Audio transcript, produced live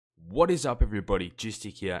What is up, everybody?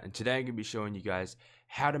 Gistic here, and today I'm going to be showing you guys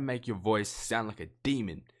how to make your voice sound like a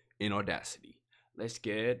demon in Audacity. Let's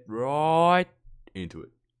get right into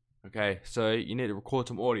it. Okay, so you need to record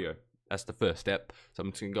some audio. That's the first step. So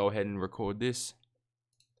I'm just going to go ahead and record this.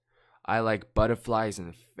 I like butterflies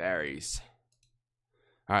and fairies.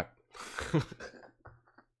 Alright.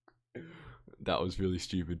 That was really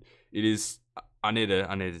stupid. It is, I need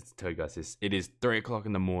to tell you guys this. It is 3 o'clock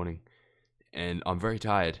in the morning. And I'm very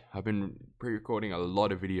tired. I've been pre-recording a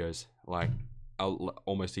lot of videos, like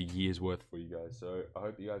almost a year's worth for you guys. So I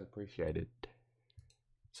hope you guys appreciate it.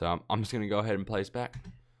 So I'm just gonna go ahead and play this back.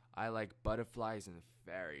 I like butterflies and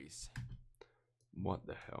fairies. What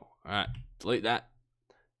the hell? Alright, delete that.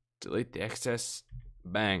 Delete the excess.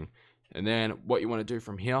 Bang. And then what you want to do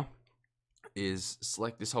from here is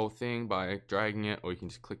select this whole thing by dragging it, or you can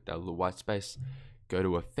just click that little white space. Go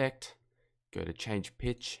to Effect. Go to Change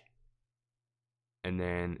Pitch. And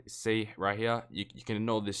then see right here, you can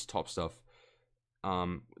ignore this top stuff.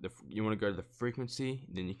 You want to go to the frequency,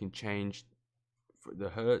 then you can change the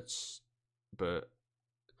hertz, but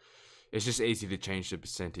it's just easy to change the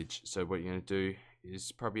percentage. So what you're going to do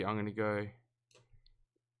is I'm going to go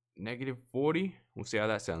 -40. We'll see how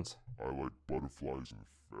that sounds. I like butterflies and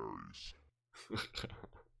fairies.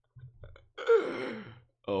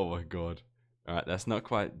 Oh my god. Alright, that's not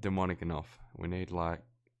quite demonic enough. We need like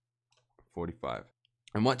 45.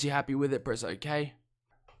 And once you're happy with it, press OK.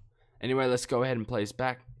 Anyway, let's go ahead and play this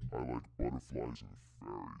back. I like butterflies and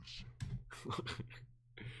fairies.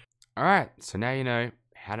 Alright, so now you know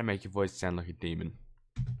how to make your voice sound like a demon.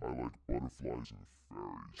 I like butterflies and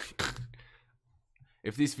fairies.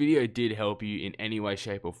 If this video did help you in any way,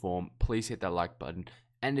 shape or form, please hit that like button.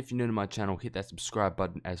 And if you're new to my channel, hit that subscribe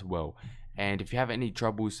button as well. And if you have any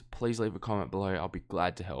troubles, please leave a comment below. I'll be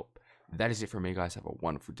glad to help. That is it from me, guys. Have a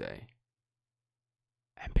wonderful day.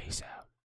 And peace out.